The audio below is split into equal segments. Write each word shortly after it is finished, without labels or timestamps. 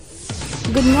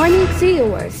Good morning,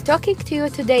 viewers. Talking to you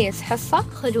today is Hassa,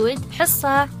 Khulud,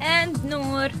 Hassa, and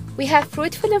Noor. We have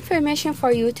fruitful information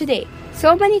for you today.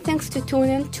 So many things to tune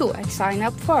in to and sign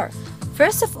up for.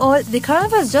 First of all, the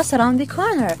carnival is just around the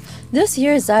corner. This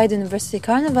year's Zayed University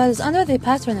Carnival is under the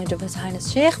patronage of His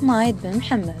Highness Sheikh Zayed bin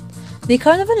Mohammed. The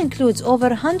carnival includes over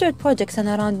 100 projects and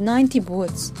around 90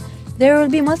 booths. There will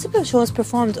be multiple shows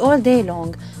performed all day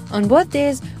long, on both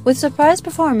days, with surprise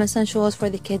performance and shows for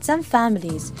the kids and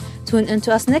families. Tune in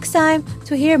to us next time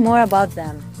to hear more about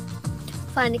them.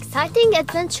 For an exciting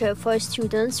adventure for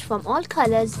students from all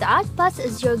colors, the Art Bus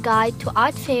is your guide to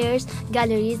art fairs,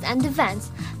 galleries, and events.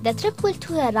 The trip will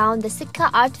tour around the Sikka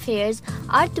Art Fairs,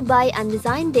 Art Dubai, and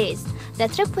Design Days. The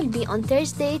trip will be on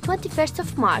Thursday, 21st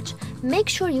of March. Make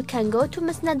sure you can go to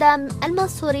Musnada Al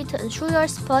Mansouri to ensure your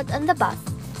spot on the bus.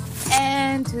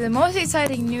 And to the most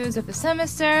exciting news of the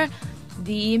semester,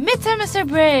 the mid-semester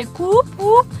break whoop,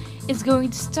 whoop, is going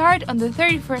to start on the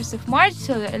 31st of March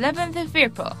till the 11th of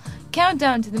April.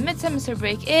 Countdown to the mid-semester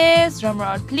break is,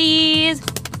 drumroll please,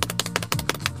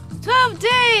 12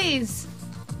 days!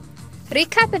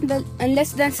 Recap in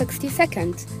less than 60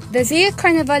 seconds. The Zayed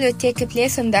Carnival will take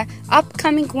place on the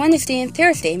upcoming Wednesday and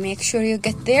Thursday. Make sure you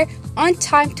get there on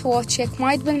time to watch Sheikh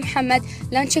Zayed bin Mohammed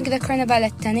launching the carnival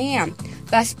at 10 a.m.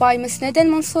 Pass by Musnad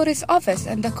al-Mansouri's office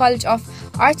and the College of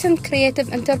Arts and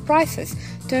Creative Enterprises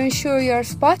to ensure your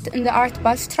spot in the Art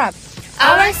Bus trip.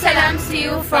 Our salams to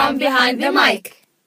you from behind the mic.